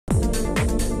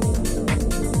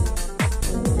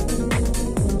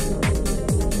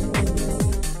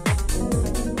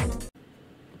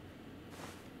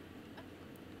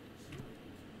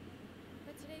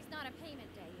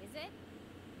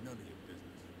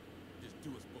Do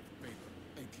us both a favor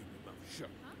and keep your mouth shut.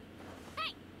 Huh?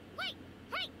 Hey! Wait!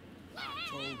 Hey! I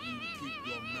told you to keep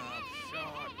your mouth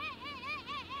shut.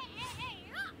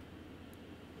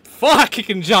 Fuck, he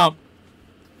can jump.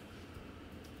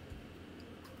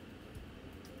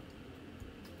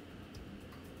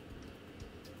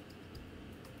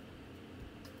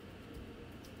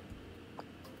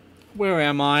 Where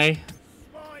am I?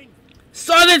 Fine.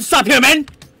 Silence, subhuman!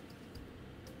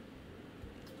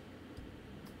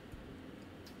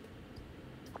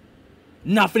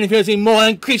 Nothing appeals me more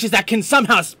than creatures that can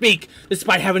somehow speak,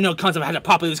 despite having no concept of how to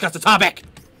properly discuss the topic.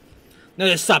 No,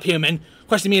 this subhuman.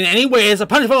 Questioning me in any way is a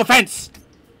punishable offense.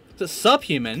 It's a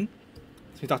subhuman?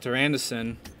 It's Dr.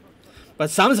 Anderson.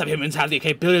 But some subhumans have the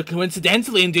capability of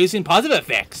coincidentally inducing positive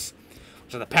effects,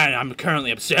 which is the pattern I'm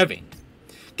currently observing.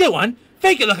 Go on,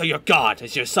 fake it look at your god,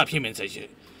 as your subhumans as you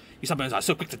subhumans are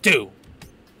so quick to do.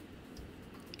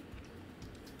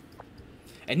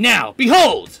 And now,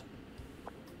 behold!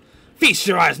 Feast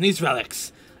your eyes on these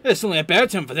relics. There's only a better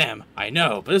term for them, I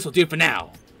know, but this will do for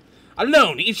now.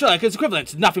 Alone, each relic is equivalent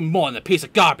to nothing more than a piece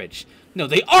of garbage. No,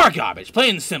 they are garbage,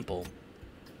 plain and simple.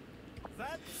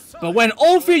 But when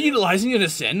all three are utilized in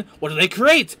unison, what do they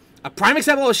create? A prime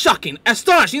example of shocking,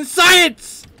 astonishing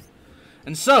science!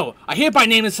 And so, I hereby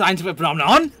name the scientific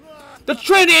phenomenon the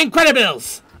Trinity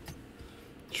Incredibles!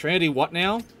 Trinity what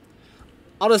now?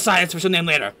 I'll decide its official name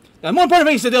later. There are more important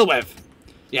things to deal with.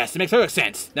 Yes, it makes perfect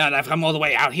sense. Now that I've come all the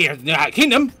way out here to the United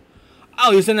Kingdom,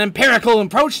 I'll use an empirical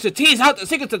approach to tease out the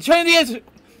secrets of Trinity.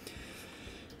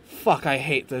 Fuck, I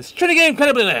hate this. Trinity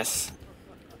Incredibilis.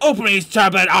 Open these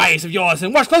turbulent eyes of yours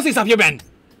and watch closely, subhuman.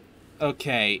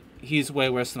 Okay, he's way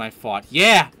worse than I thought.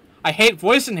 Yeah, I hate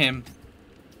voicing him.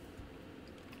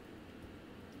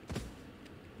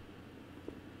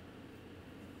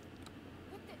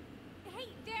 What the? Hey,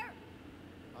 there!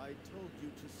 I told you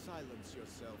to silence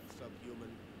yourself,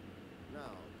 subhuman.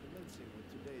 Now, commencing with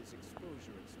today's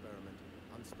exposure experiment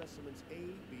on specimens A,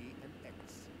 B, and X.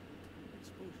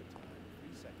 Exposure time,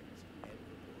 3 seconds. End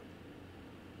report.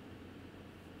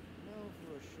 Now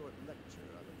for a short lecture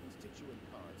on the constituent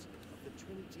parts of the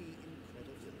Trinity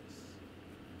Incredibilis.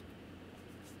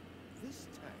 This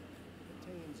tank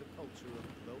contains a culture of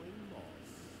glowing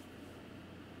moss.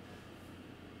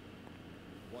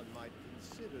 One might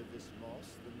consider this moss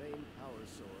the main power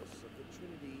source of the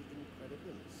Trinity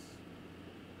Incredibilis.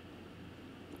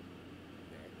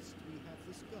 Next, we have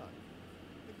this gun.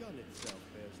 The gun itself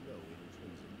bears no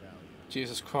intrinsic value.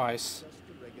 Jesus Christ. Just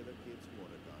a regular kid's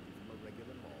water gun from a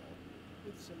regular mall,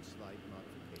 with some slight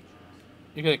modifications.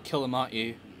 You're gonna kill him, aren't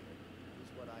you? Here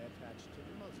is what I attached to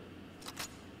the muzzle.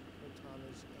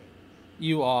 Cortana's edge.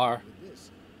 You are. With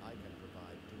this, I can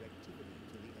provide directivity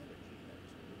to the energy that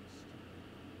is released.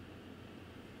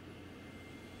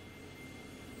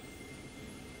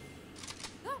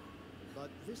 But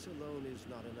this alone is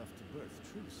not enough to birth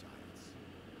true science.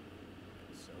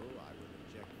 And so I will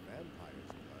inject vampire's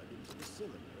blood into the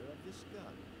cylinder of this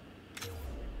gun.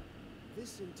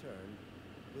 This, in turn,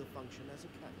 will function as a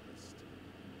catalyst.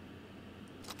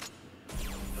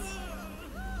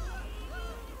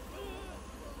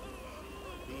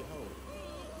 Behold,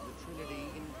 the Trinity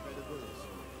Incredibilis.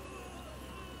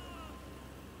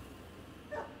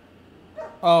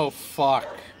 Oh, fuck.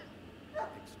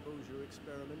 Exposure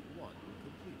experiment 1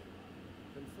 completed.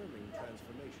 Confirming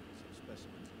transformations of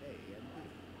specimens A and B.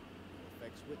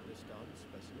 Effects witnessed on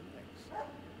specimen X.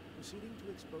 Proceeding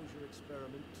to exposure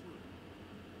experiment 2.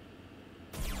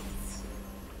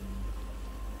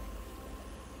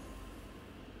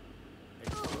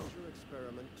 Exposure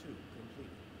experiment 2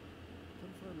 completed.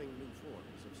 Confirming new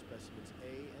forms of specimens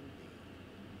A and B.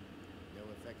 No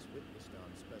effects witnessed on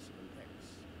specimen X.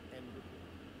 End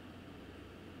report.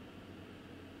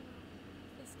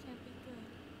 This can't be good.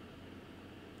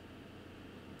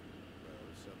 Well,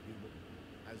 subhuman,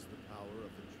 has the power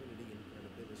of the Trinity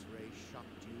Incredibilis ray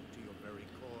shocked you to your very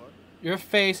core? Your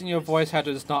face and your voice had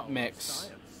to just not mix.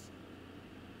 Science.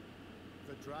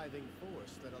 The driving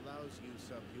force that allows you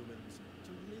subhumans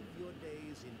to live your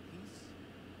days in peace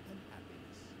and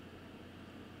happiness.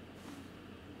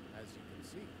 As you can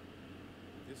see,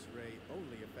 this ray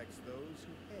only affects those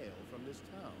who hail from this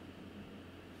town.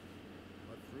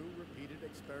 But through repeated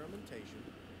experimentation,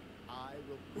 I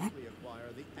will quickly acquire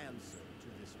the answer to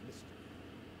this mystery.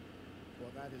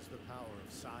 For that is the power of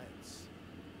science.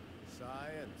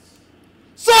 Science.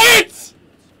 Science!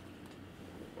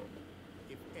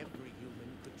 If every human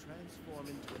could transform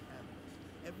into an animal,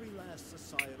 every last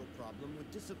societal problem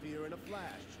would disappear in a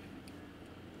flash.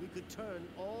 We could turn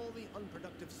all the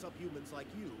unproductive subhumans like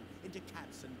you into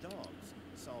cats and dogs,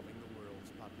 solving the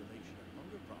world's population and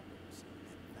hunger problems.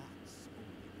 And that's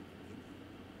only the beginning.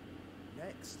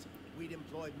 Next, we'd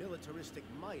employ militaristic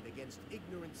might against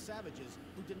ignorant savages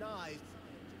who deny.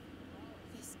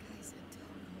 This guy's a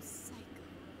total psycho.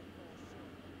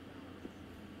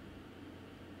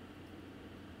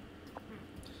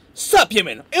 Sup,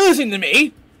 human? Are you listening to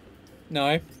me?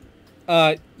 No.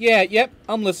 Yep,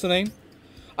 I'm listening.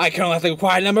 I can only have the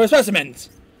required number of specimens.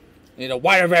 I need a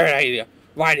wider variety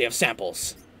of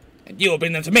samples. And you will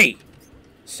bring them to me.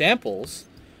 Samples?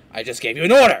 I just gave you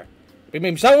an order. Bring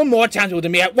me someone more tangible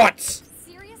than me at once.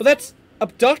 Seriously? Well, that's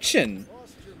abduction.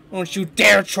 Don't you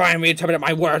dare try and reinterpret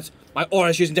my words. My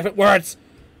orders using different words.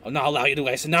 I'll not allow you to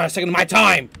waste another second of my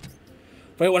time.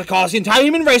 For it would cause the entire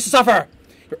human race to suffer.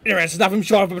 Your ignorance is nothing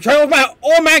short of a betrayal of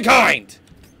all mankind.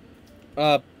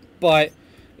 But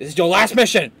this is your last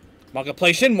mission.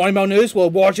 Marketplation, Morning Bell News will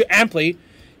award you amply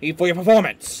for your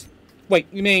performance. Wait,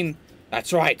 you mean...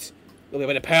 That's right. You'll be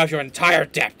able to pay off your entire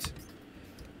debt.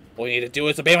 All you need to do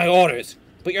is obey my orders.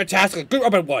 Put your task like a good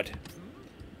Robin would.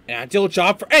 An ideal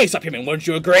job for any subhuman, wouldn't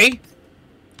you agree?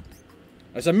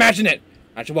 Just imagine it.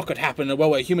 Imagine what could happen in a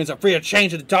world where humans are free to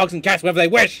change into dogs and cats whenever they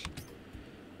wish.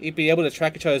 You'd be able to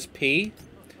track each other's pee?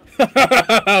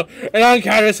 An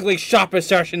uncharacteristically sharp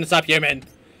assertion, subhuman.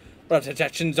 What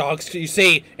detection dogs you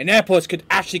see in airports could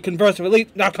actually converse with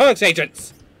elite narcotics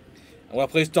agents. And well,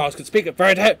 police dogs could speak at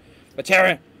veteran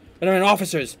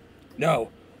officers. No,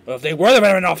 what if they were the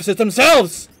veteran officers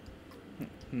themselves?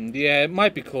 Yeah, it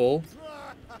might be cool.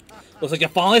 Looks like you're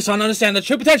finally starting to understand the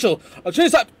true potential of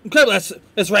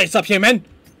this race, subhuman. And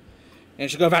you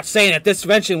should go about saying that this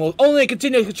invention will only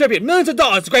continue to contribute millions of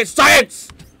dollars to great science.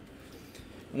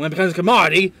 And when it becomes a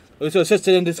commodity, those who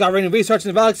assisted in discovering and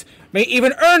researching the relics may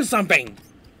even earn something.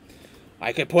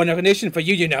 I could put in a condition for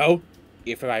you, you know.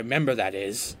 If I remember, that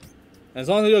is. As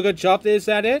long as you do a good job, is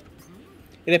that it?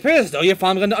 It appears as though you're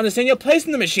finally going to understand your place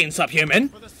in the machine,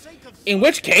 subhuman. In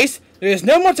which case, there is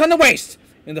no more time to waste.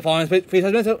 In the following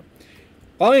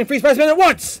free specimen at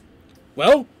once.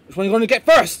 Well, which one are you going to get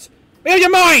first? Make up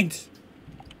your mind!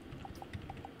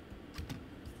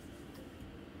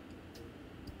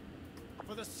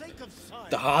 For the sake of science.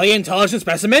 The highly intelligent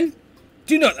specimen?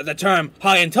 Do note that the term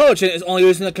highly intelligent is only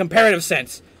used in a comparative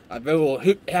sense. As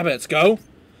habits go.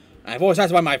 I've always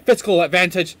had my physical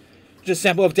advantage. Just a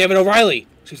sample of David O'Reilly.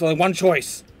 She's only one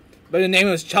choice. But the name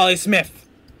was Charlie Smith.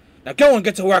 Now go and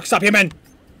get to work, subhuman!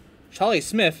 Charlie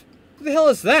Smith? Who the hell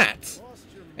is that?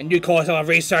 And you call yourself a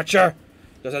researcher?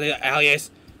 Because of the alias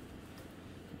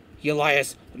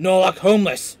Norlock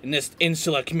Homeless in this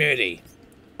insular community.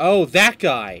 Oh, that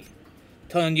guy.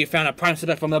 Telling you found a prime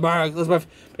suspect from the bar, Elizabeth.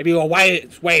 Maybe you'll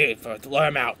wait to lure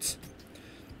him out.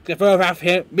 Get photograph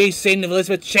of me sitting in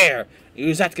Elizabeth's chair.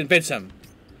 Use that to convince him.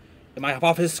 If my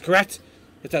hypothesis is correct,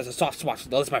 it has a soft spot for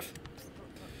Elizabeth.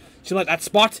 She'll like that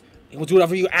spot, he will do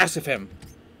whatever you ask of him.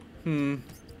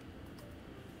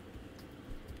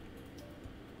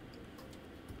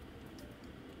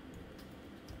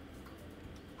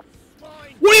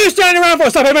 What are you standing around for,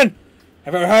 subhuman?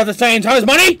 Have you ever heard of the saying, time is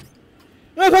money?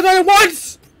 You only put that in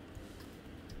once!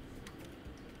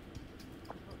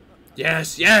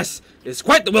 Yes, it's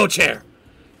quite the wheelchair.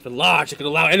 It's large, it can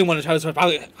allow anyone to travel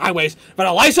public highways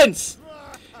without a license.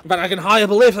 In fact, I can hardly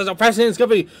believe such a fascinating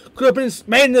discovery could have been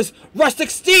made in this rustic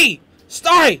stein!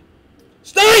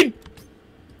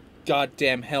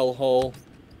 Goddamn hellhole.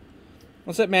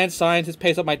 Once that mad scientist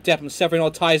pays up my debt, I'm severing all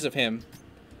ties of him.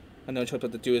 I know what to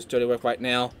do is dirty work right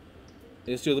now.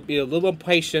 Just be a little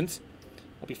impatient.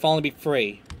 I'll be finally be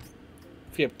free.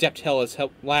 Free of debt hell as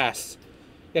help lasts.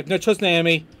 You have no choice,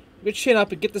 Naomi. Get your chin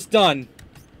up and get this done.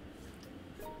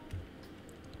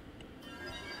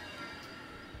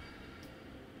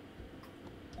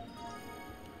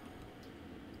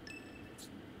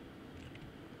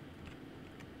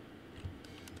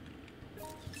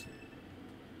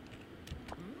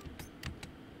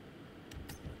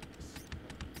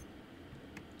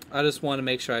 I just want to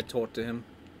make sure I talk to him.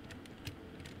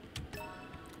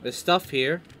 There's stuff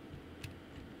here.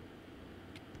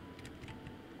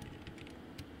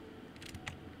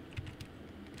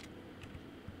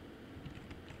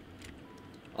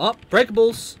 Oh,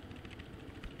 breakables.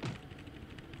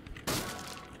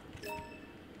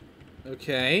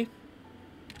 Okay.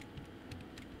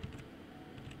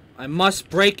 I must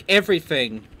break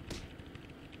everything.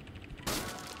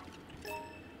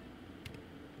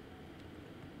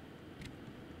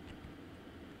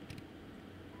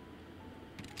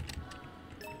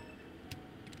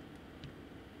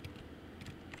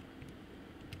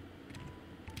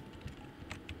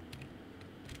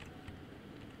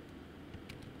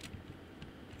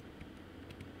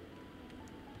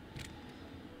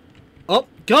 Oh,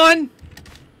 gun!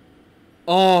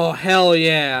 Oh, hell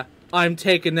yeah. I'm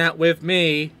taking that with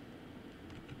me.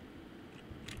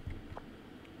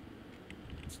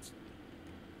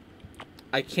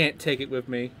 I can't take it with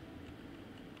me.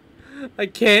 I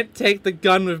can't take the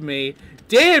gun with me.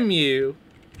 Damn you!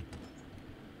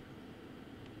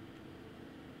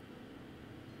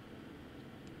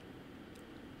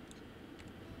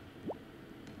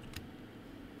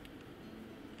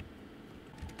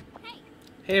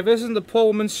 Hey, this is the poor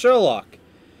woman Sherlock.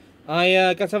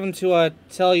 I got something to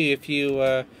tell you if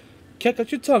you kept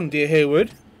out your tongue, dear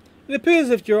Hayward. It appears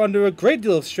as if you're under a great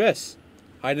deal of stress.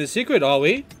 Hiding a secret, are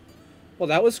we? Well,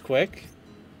 that was quick.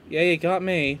 Yeah, you got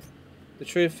me. The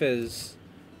truth is...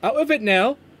 Out with it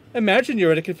now! Imagine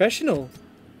you're at a confessional.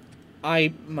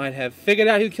 I might have figured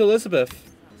out who killed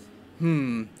Elizabeth.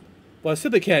 Well, I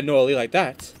simply can't ignore a lead like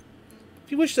that.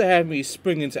 If you wish to have me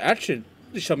spring into action,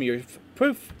 just show me your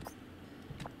proof.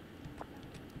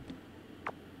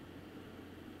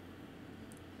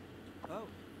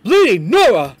 Bleeding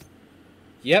Nora!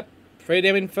 Yep, pretty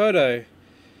damning photo,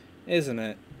 isn't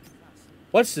it?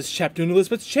 What's this chap doing in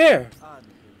Elizabeth's chair?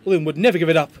 William would never give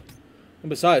it up. And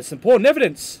besides, it's important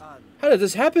evidence. How did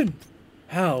this happen?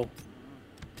 How?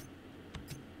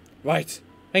 Right.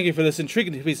 Thank you for this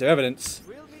intriguing piece of evidence.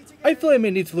 I feel I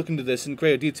may need to look into this in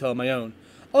greater detail on my own.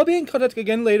 I'll be in contact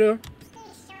again later.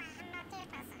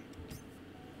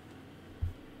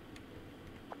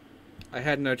 I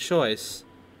had no choice.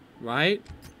 Right?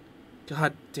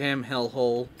 God damn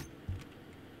hellhole.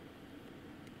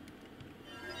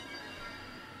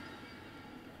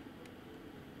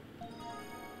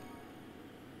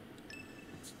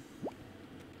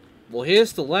 Well,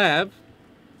 here's the lab.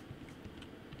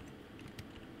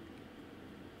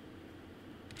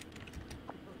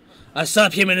 A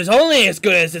subhuman is only as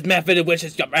good as its method in which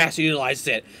its master utilizes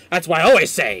it. That's why I always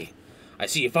say. I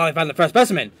see you finally found the first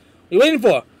specimen. What are you waiting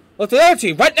for? Look to the other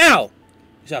two, right now!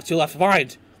 You still have two left to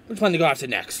find. Which one to go after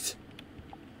next?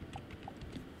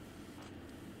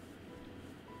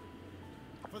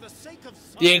 For the sake of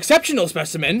The exceptional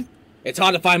specimen. It's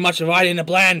hard to find much variety in a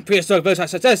bland, prehistoric village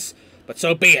such as this, but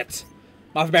so be it.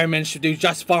 My men should do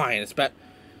just fine.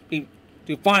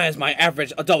 Do fine as my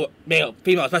average adult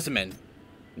female specimen.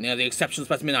 Now the exceptional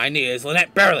specimen I need is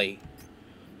Lynette Burley.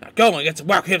 Now go and get to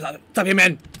work here, stop you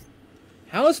men.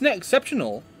 How is Lynette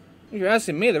exceptional? If you're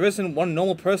asking me, there isn't one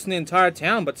normal person in the entire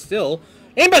town, but still.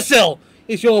 Imbecile!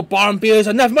 These your barn beaters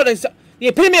are nothing but the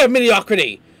epitome of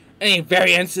mediocrity. Any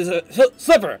variance is a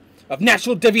sliver of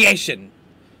natural deviation.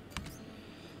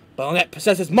 But Lynette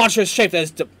possesses monstrous shape that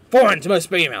is foreign to most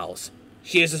females.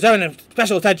 She is deserving of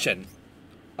special attention.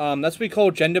 That's what we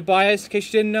call gender bias, in case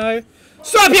you didn't know.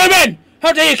 Stop you men!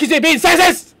 How dare you accuse me of being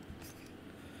sexist!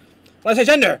 When I say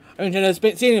gender, I mean gender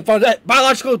is seen from a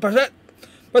biological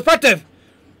perspective,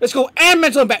 physical and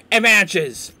mental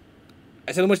advantages.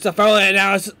 I said in which the thoroughly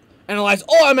analyze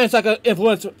all elements that could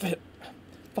influence.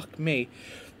 Fuck me.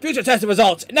 Future testing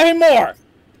results, and nothing more!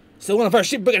 Still one of her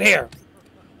sheep bring it here.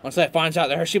 Once I finds out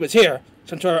that her sheep is here,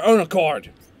 come to her own accord.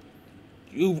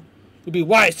 You would be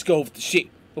wise to go with the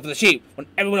sheep when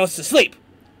everyone else is asleep.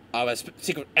 I'll have a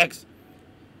secret exit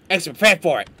prepared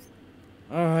for it.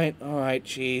 Alright,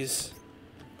 jeez.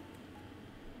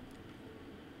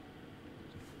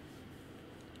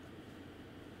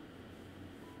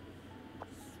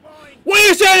 What are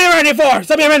you standing ready for?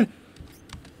 Stop here,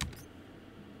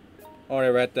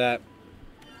 Already read that.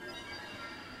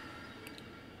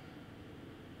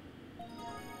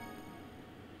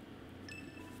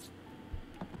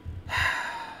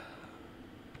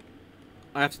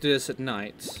 I have to do this at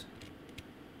night.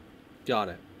 Got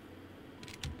it.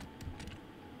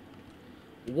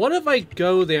 What if I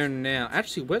go there now?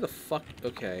 Actually, where the fuck?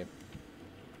 Okay.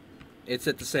 It's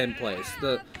at the same place.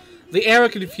 The error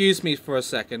confused me for a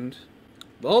second.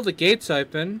 Well, the gate's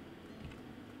open.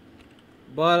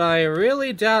 But I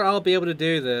really doubt I'll be able to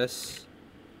do this.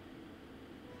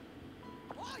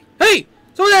 Hey!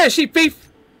 Someone there, sheep thief!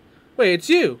 Wait, it's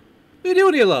you. What are you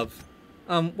doing here, love?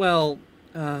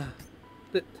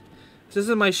 This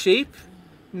isn't my sheep?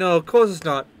 No, of course it's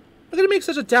not. I'm gonna make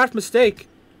such a daft mistake.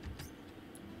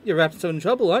 You're wrapped in some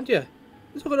trouble, aren't you?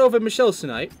 Let's talk it over at Michelle's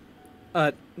tonight.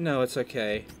 No, it's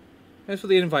okay. Thanks for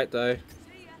the invite, though.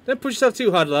 Don't push yourself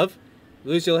too hard, love.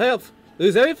 Lose your health.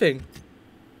 Lose everything.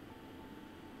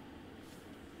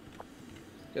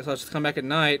 Guess I'll just come back at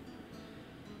night.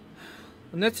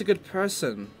 Lynette's a good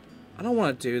person. I don't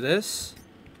want to do this.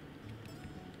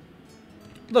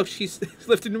 Look, she's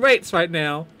lifting weights right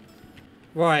now.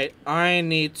 Right, I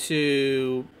need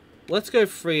to... Let's go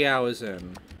 3 hours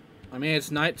in. I mean, it's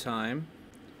nighttime.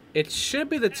 It should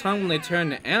be the time when they turn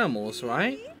to animals,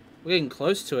 right? We're getting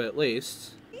close to it, at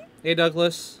least. Hey,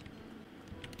 Douglas.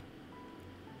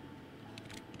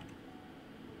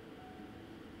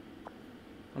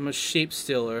 I'm a sheep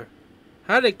stealer.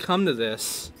 How did it come to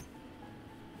this?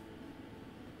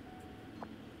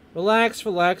 Relax,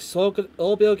 relax.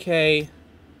 It'll be okay.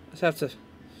 Just have to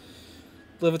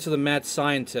deliver to the mad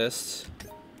scientist.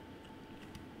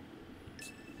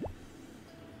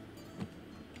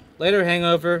 Later,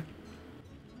 hangover.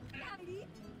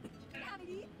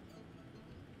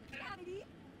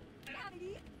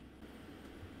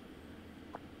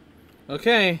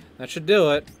 Okay, that should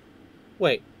do it.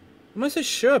 Wait, am I so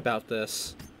sure about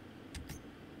this?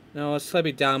 No, let's let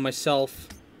me down myself.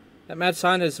 That mad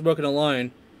scientist is working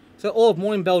alone. He's got all of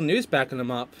Morning Bell News backing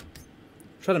him up.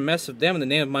 Try to mess with them in the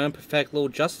name of my own perfect little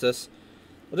justice.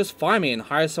 They'll just fire me and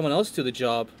hire someone else to do the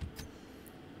job.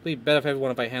 It'd be better for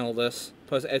everyone if I handle this.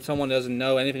 Plus, someone doesn't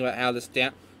know anything about how this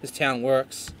town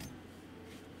works.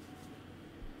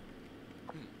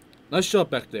 Nice job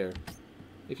back there.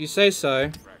 If you say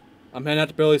so. I'm heading out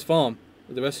to Burley's farm,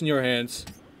 with the rest in your hands.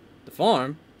 The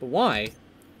farm? But why?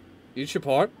 You did your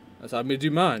part, that's how me to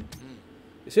do mine.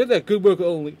 You say that good work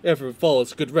only ever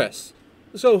follows good rest.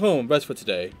 Let's go home and rest for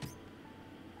today.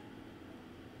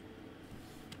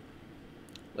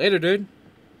 Later, dude.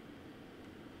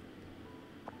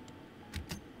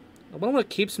 I wonder what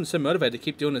keeps him so motivated to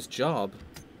keep doing his job.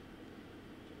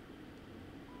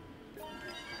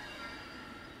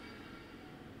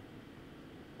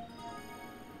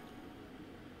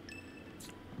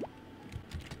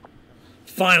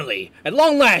 Finally, at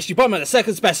long last, you brought me the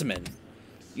second specimen.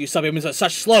 You subhumans are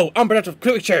such slow, unproductive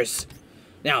creatures.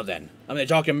 Now then, I'm going to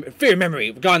jog your inferior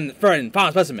memory regarding the third and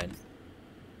final specimen.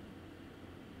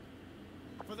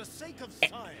 For the sake of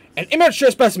science. An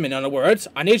immature specimen, in other words.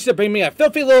 I need you to bring me a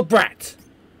filthy little brat.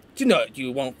 Do you know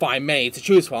you won't find many to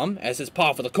choose from, as is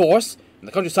par for the course, in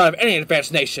the countryside of any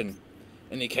advanced nation.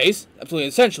 In any case, absolutely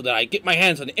essential that I get my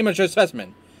hands on an immature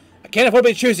specimen. I can't afford to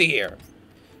be choosy here.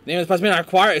 The name of the specimen I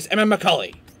require is Emma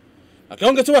McCully. Now go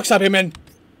and get to work, subhuman.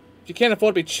 If you can't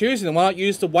afford to be choosy, then why not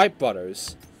use the White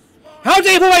Brothers? How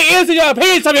dare you put my ears in your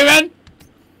opinion, subhuman?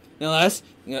 Nonetheless,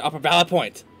 you have an upper valid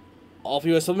point. All of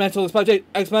you a supplemental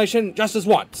explanation just as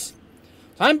once.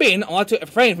 Time being, I want to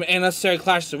refrain from any unnecessary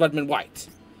clashes with Redmond White.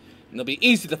 And it'll be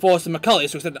easy to force the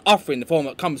McCullys to accept an offering in the form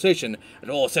of compensation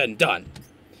after all is said and done.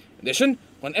 In addition,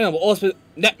 when Emma will also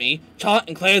net me, Charlotte,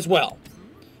 and Claire as well.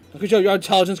 Could your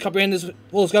intelligence comprehend this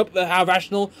full scope of how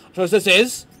rational a choice this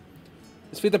is?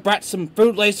 Let's feed the brat some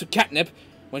food laced with catnip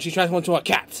when she transforms into a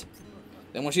cat.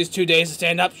 Then when she's 2 days to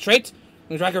stand up straight,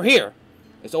 we drag her here.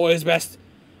 It's always best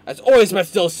to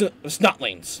deal with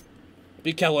snotlings.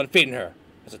 Be careful when feeding her.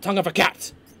 It's the tongue of a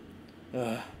cat.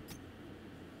 Fine.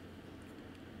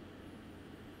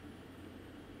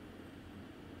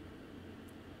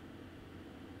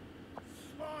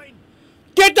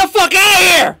 Get the fuck out of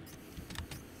here!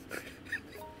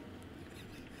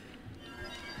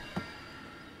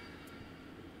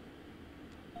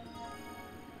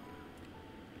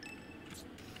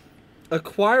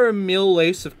 Acquire a meal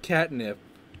lace of catnip.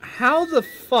 How the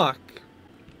fuck?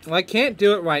 Well, I can't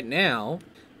do it right now.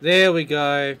 There we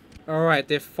go. Alright,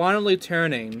 they're finally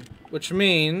turning. Which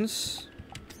means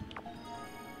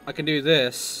I can do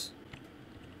this.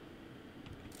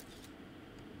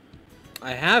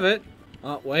 I have it.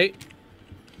 Oh, wait.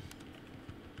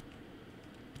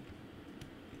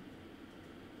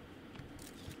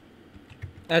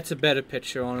 That's a better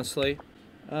picture, honestly.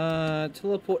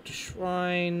 Teleport to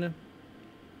shrine.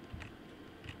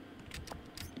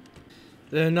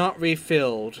 They're not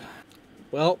refilled.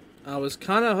 Well, I was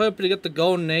kind of hoping to get the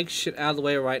golden egg shit out of the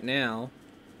way right now.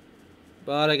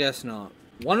 But I guess not.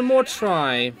 One more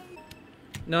try.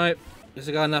 Nope. Guess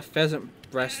I got enough pheasant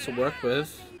breasts to work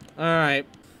with. Alright.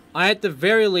 I at the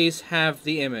very least have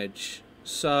the image.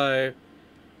 So,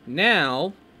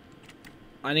 now,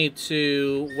 I need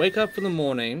to wake up in the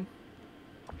morning.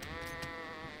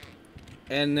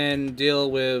 And then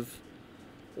deal with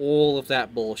all of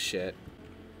that bullshit.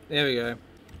 There we go.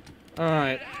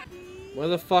 Alright. Where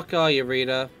the fuck are you,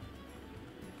 Rita?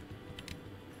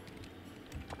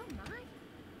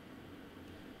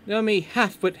 Know me,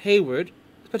 Halfwit Hayward.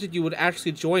 Expected you would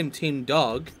actually join Team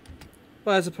Dog.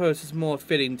 But I suppose it's a more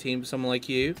fitting team for someone like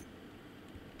you.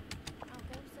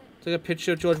 Take a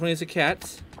picture of George when he's a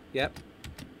cat. Yep.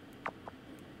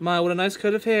 My, what a nice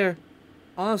coat of hair.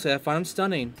 Honestly, I find him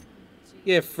stunning.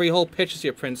 You have 3 whole pictures of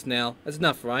your prince now. That's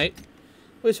enough, right?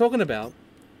 What are you talking about?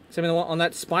 Something on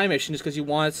that spy mission just because you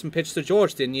wanted some pictures of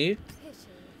George, didn't you?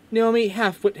 Naomi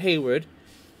Halfwit Hayward.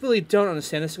 Really don't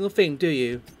understand a single thing, do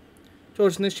you?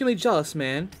 George is an extremely jealous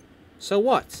man. So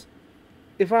what?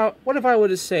 What if I were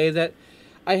to say that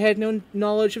I had no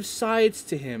knowledge of sides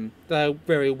to him that I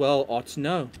very well ought to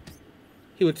know?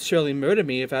 He would surely murder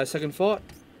me if I had a second thought.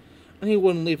 And he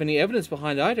wouldn't leave any evidence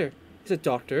behind either. He's a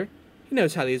doctor. He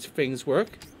knows how these things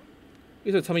work.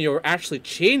 You don't tell me you were actually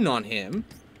cheating on him.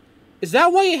 Is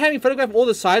that why you had me photograph all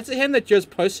the sides of him that you're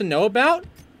supposed to know about?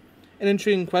 An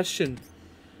intriguing question.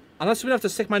 I'm not smart enough to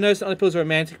stick my nose in other people's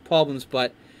romantic problems,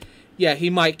 but yeah, he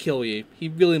might kill you. He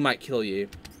really might kill you.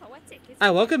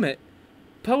 I welcome it.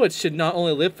 Poets should not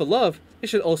only live for love, they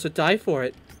should also die for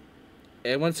it.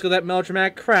 Everyone's got that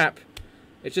melodramatic crap.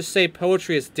 It's just say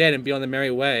poetry is dead and be on the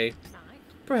merry way.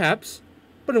 Perhaps,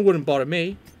 but it wouldn't bother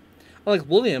me. Unlike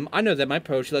William, I know that my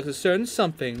poetry lacks a certain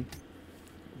something.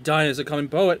 Dying as a common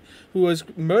poet who was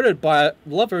murdered by a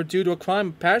lover due to a crime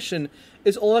of passion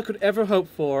is all I could ever hope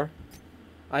for.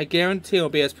 I guarantee it will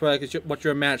be as poetic as what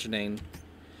you're imagining.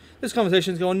 This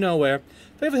conversation's going nowhere.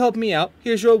 Thank you for helping me out.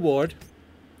 Here's your award.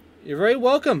 You're very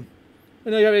welcome. I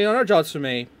know you have any honor jobs for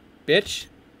me, bitch.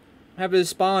 I'm happy to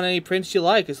spy on any prints you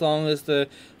like, as long as the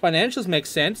financials make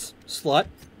sense, slut.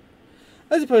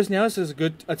 I suppose now is as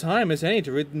good a time as any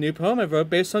to read the new poem I wrote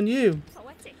based on you.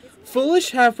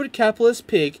 Foolish half-wit capitalist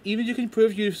pig, even you can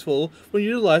prove useful when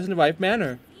utilized in the right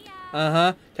manner.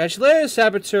 Uh-huh. Catch you later,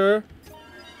 saboteur.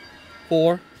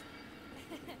 Whore.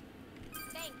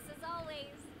 Thanks, as always.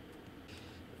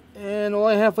 And all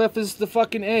I have left is the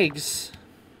fucking eggs.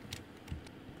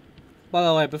 By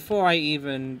the way, before I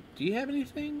even... Do you have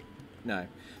anything? No.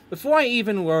 Before I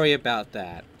even worry about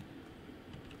that.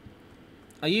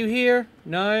 Are you here?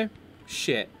 No?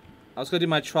 Shit. I was gonna do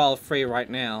my trial free right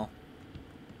now.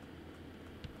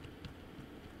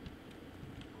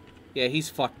 Yeah, he's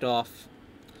fucked off.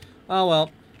 Oh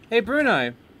well. Hey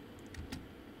Bruno.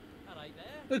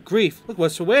 Good grief. Look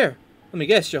what's for wear. Let me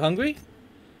guess, you're hungry?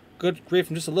 Good grief,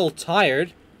 I'm just a little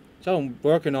tired. So I'm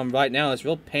working on right now is a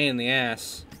real pain in the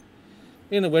ass.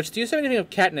 Speaking of which, do you have anything with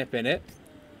catnip in it?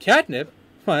 Catnip?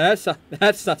 Well,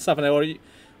 that's not something I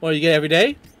want to get every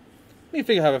day. Let me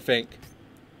figure how to think.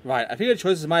 Right, I think the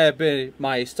choices might have been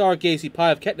my stargazy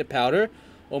pie of catnip powder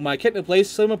or my catnip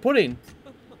laced cinnamon pudding.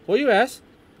 What you ask?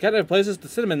 Catnip places the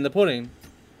cinnamon in the pudding.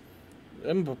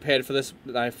 I'm prepared for this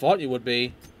than I thought you would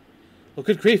be. Well,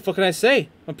 good grief, what can I say?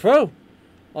 I'm pro.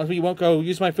 Honestly, you won't go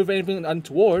use my food for anything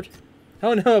untoward.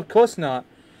 Oh no, of course not.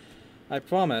 I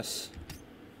promise.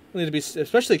 We need to be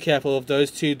especially careful of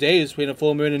those 2 days between a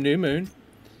full moon and new moon.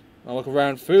 I'll look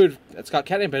around food that's got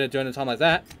catnip in it during a time like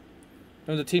that.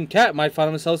 And the team cat might find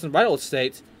themselves in the right old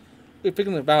state.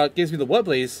 Thinking about it gives me the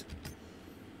wobblies.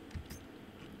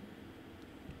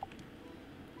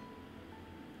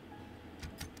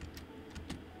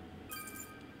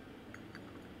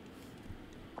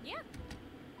 Yeah.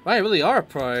 Right, you really are a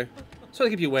pro. So I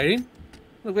keep you waiting.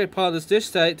 What a great part of this dish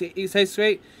that it tastes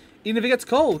great, even if it gets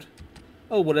cold.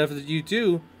 Oh, whatever you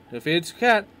do, if it's a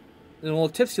cat, then all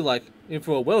the tips you like, in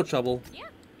for a world of trouble. Yeah.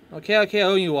 Okay, I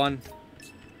owe you one.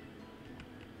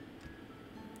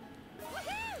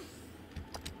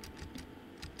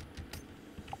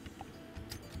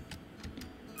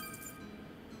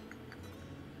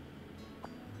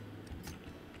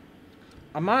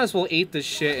 I might as well eat this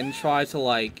shit and try to,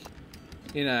 like,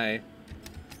 you know,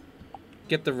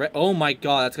 get the oh my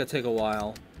god, that's gonna take a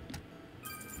while.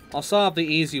 I'll solve the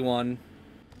easy one.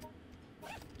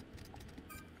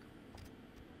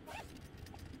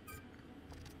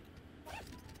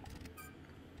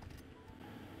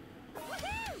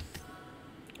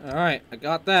 Alright, I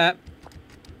got that.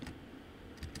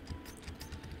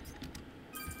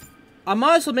 I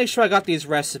might as well make sure I got these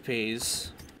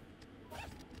recipes.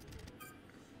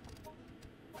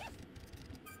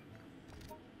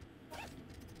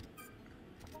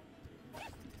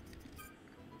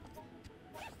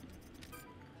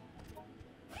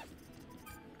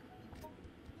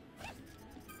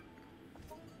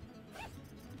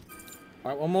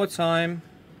 Alright, one more time.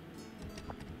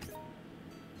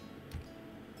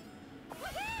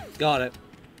 Got it.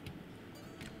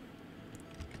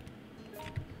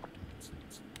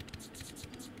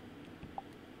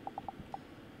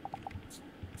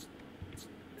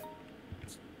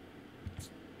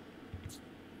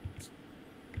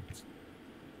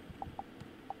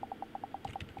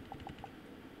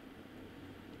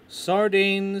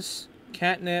 Sardines,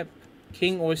 catnip,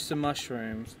 king oyster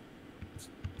mushroom.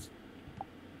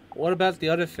 What about the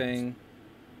other thing?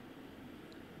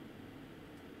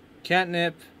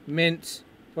 Catnip, mint,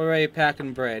 beret pack,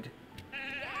 and bread.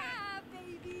 Yeah,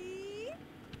 baby.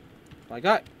 I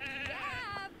got...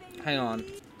 Yeah, baby. Hang on.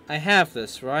 I have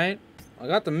this, right? I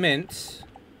got the mint.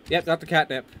 Yep, got the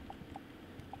catnip.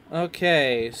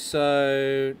 Okay,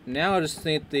 so now I just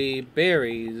need the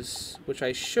berries, which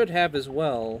I should have as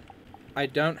well. I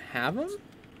don't have them?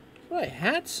 Well, I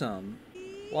had some.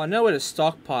 Well, I know where to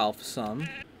stockpile for some.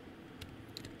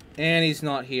 And he's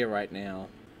not here right now.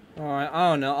 Alright, I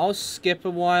don't know. I'll skip a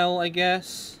while, I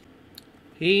guess.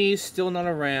 He's still not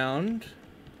around.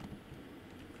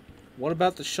 What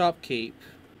about the shopkeep?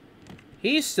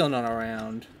 He's still not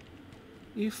around.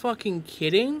 You fucking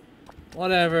kidding?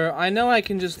 Whatever. I know I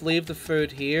can just leave the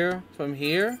food here, from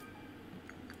here.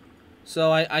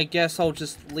 So I guess I'll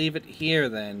just leave it here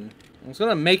then. I was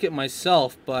gonna make it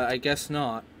myself, but I guess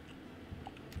not.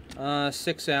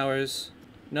 6 hours.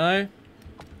 No?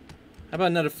 How about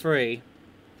another 3?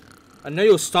 I know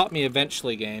you'll stop me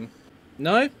eventually, game.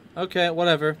 No? Okay,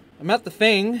 whatever. I'm at the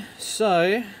thing,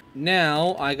 so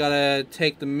now I gotta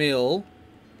take the mill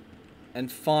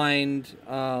and find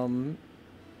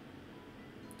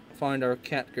our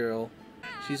cat girl.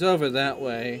 She's over that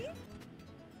way.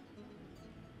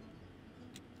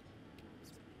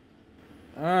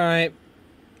 Alright,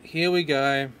 here we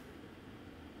go.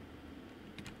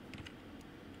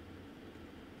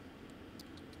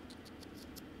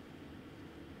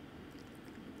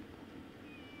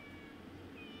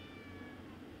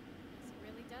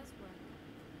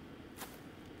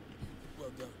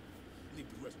 Well done. Leave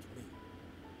the rest to me.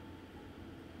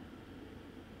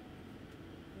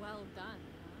 Well done,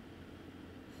 huh?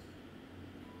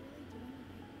 Really do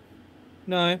anything?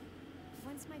 No.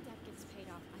 Once my debt gets paid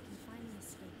off, I can finally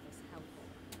escape this hellhole.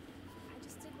 I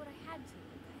just did what I had to,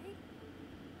 okay?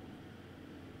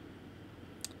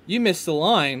 You missed the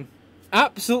line.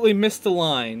 Absolutely missed the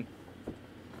line.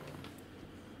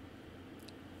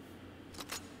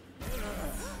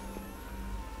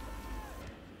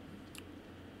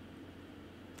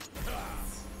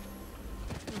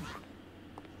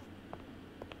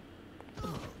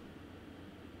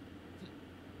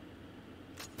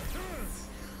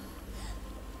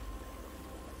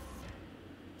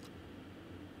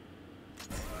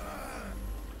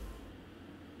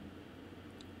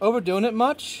 Overdoing it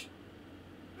much?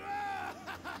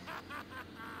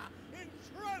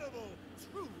 Incredible!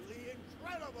 Truly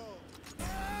incredible!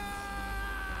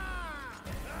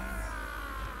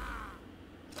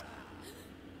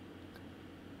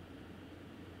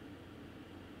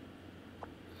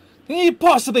 Can you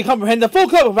possibly comprehend the full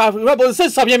scope of our rebel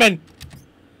assist, subhuman?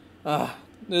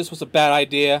 This was a bad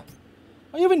idea.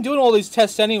 Why are you even doing all these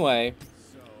tests anyway?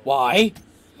 Why?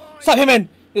 Subhuman!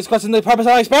 Is questioning the purpose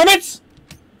of our experiments?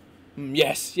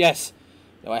 Yes, yes.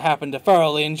 Though I happen to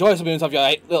thoroughly enjoy some of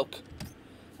your look.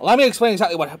 Allow me to explain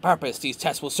exactly what purpose these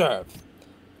tests will serve.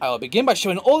 I will begin by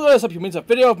showing all the other subhumans a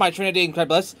video of my Trinity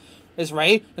Incredibilis, this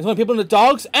ray, and some people into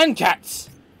dogs and cats.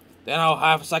 Then I'll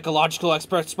have psychological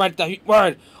experts spread the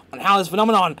word on how this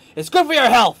phenomenon is good for your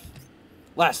health.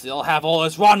 Lastly, I'll have all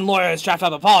those rotten lawyers draft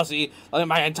up a policy that make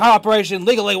my entire operation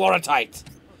legally watertight.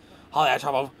 I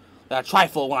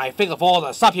trifle when I think of all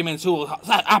the subhumans who will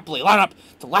happily line up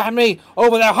to land me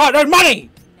over their hard-earned money!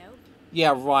 Nope.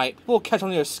 Yeah, right. People will catch on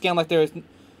to your scam like there is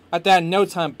at that in no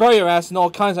time, bury your ass in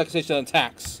all kinds of accusations and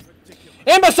attacks.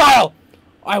 Imbecile!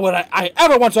 Why would I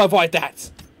ever want to avoid that?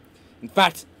 In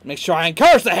fact, make sure I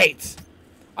encourage the hate.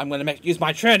 I'm going to use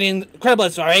my Trinity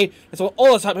Incredibilis, sorry, and so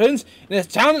all the subhumans in this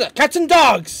town are cats and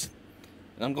dogs.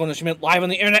 And I'm going to stream it live on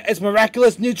the internet as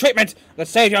miraculous new treatment that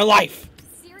save your life.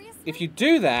 Seriously? If you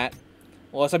do that,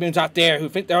 well, some humans out there who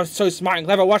think they're so smart and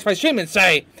clever watch my stream and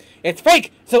say, it's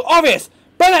fake, so obvious,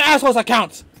 burn that asshole's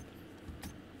account!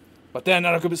 But then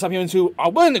another group of subhumans who are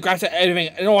willing to grasp at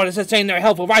everything in order to sustain their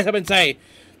health will rise up and say,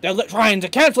 they're trying to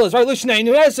cancel this revolutionary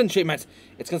new medicine treatment.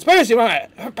 It's conspiracy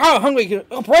around power-hungry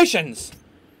operations.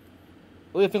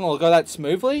 Will you think it'll go that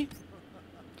smoothly?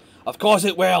 Of course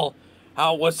it will.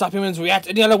 How would subhumans react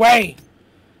any other way?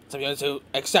 Subhumans who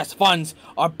access funds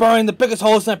are burning the biggest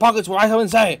holes in their pockets will rise up and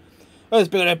say, those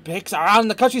bigger pigs are out in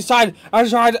the countryside and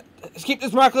trying to keep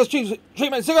this miraculous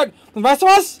treatment secret from the rest of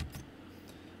us?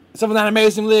 Something that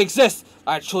amazingly exists.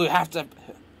 I truly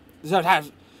deserve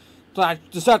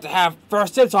to have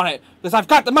first dibs on it because I've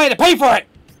got the money to pay for it.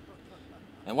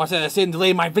 And once they decide to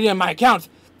delete my video on my account,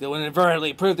 they will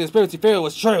inadvertently prove the conspiracy theory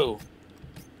was true.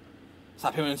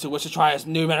 Subhumans who wish to try this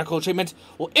new medical treatment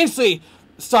will instantly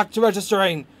start to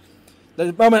registering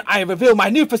the moment I reveal my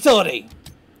new facility.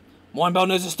 More inbound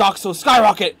news stocks will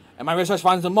skyrocket, and my research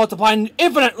funds will multiply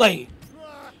infinitely.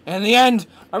 And in the end,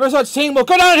 my research team will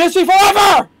go down in history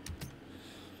forever!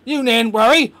 You needn't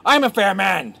worry, I'm a fair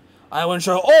man. I will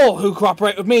ensure all who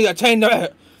cooperate with me attain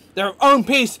their own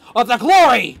piece of the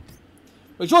glory!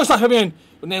 Rejoice, Subhuman!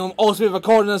 Your name will also be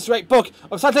recorded in this great book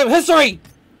of scientific history!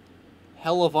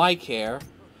 Hell if I care.